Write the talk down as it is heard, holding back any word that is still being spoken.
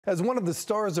As one of the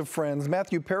stars of Friends,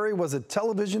 Matthew Perry was a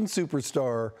television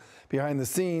superstar. Behind the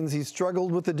scenes, he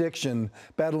struggled with addiction,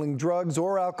 battling drugs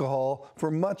or alcohol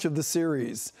for much of the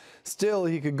series. Still,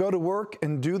 he could go to work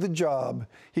and do the job.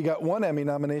 He got 1 Emmy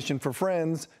nomination for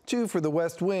Friends, 2 for The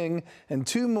West Wing, and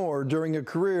 2 more during a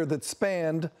career that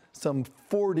spanned some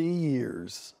 40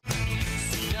 years.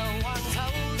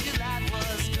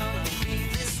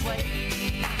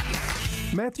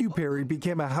 Matthew Perry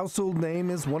became a household name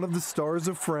as one of the stars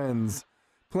of Friends.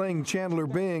 Playing Chandler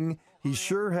Bing, he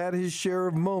sure had his share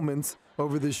of moments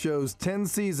over the show's 10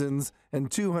 seasons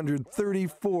and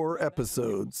 234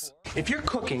 episodes. If you're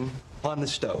cooking on the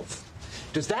stove,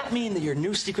 does that mean that your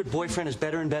new secret boyfriend is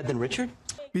better in bed than Richard?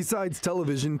 Besides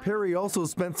television, Perry also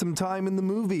spent some time in the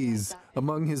movies.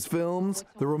 Among his films,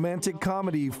 the romantic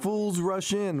comedy Fools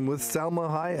Rush In with Salma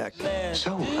Hayek.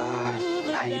 So,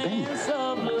 how you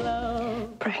been?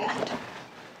 Pregnant.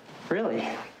 Really?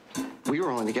 We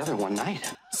were only together one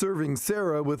night. Serving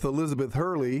Sarah with Elizabeth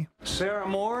Hurley. Sarah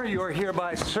Moore, you are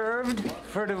hereby served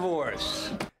for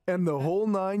divorce. And The Whole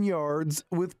 9 Yards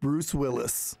with Bruce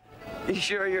Willis. You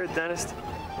sure you're a dentist?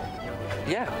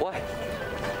 Yeah, why?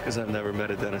 Because I've never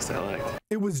met a dentist I liked.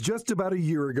 It was just about a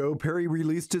year ago Perry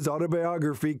released his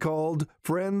autobiography called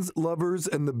Friends, Lovers,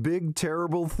 and the Big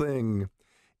Terrible Thing.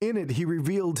 In it, he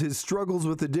revealed his struggles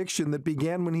with addiction that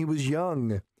began when he was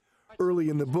young. Early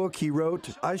in the book, he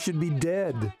wrote, "I should be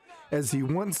dead," as he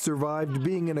once survived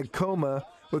being in a coma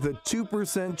with a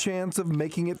 2% chance of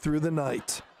making it through the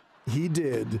night. He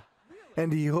did.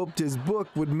 And he hoped his book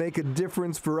would make a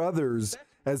difference for others,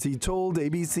 as he told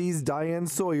ABC's Diane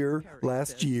Sawyer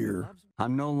last year.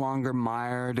 I'm no longer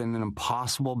mired in an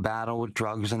impossible battle with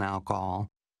drugs and alcohol,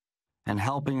 and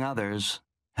helping others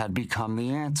had become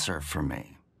the answer for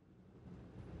me.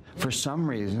 For some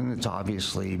reason, it's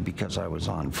obviously because I was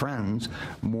on Friends,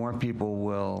 more people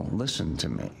will listen to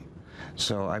me.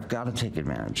 So I've got to take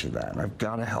advantage of that. I've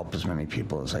got to help as many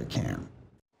people as I can.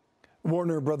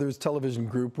 Warner Brothers Television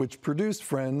Group, which produced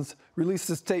Friends, released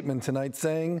a statement tonight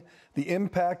saying the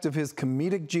impact of his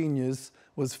comedic genius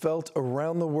was felt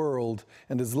around the world,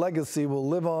 and his legacy will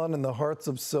live on in the hearts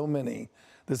of so many.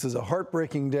 This is a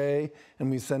heartbreaking day,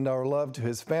 and we send our love to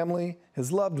his family,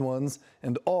 his loved ones,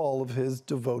 and all of his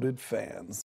devoted fans.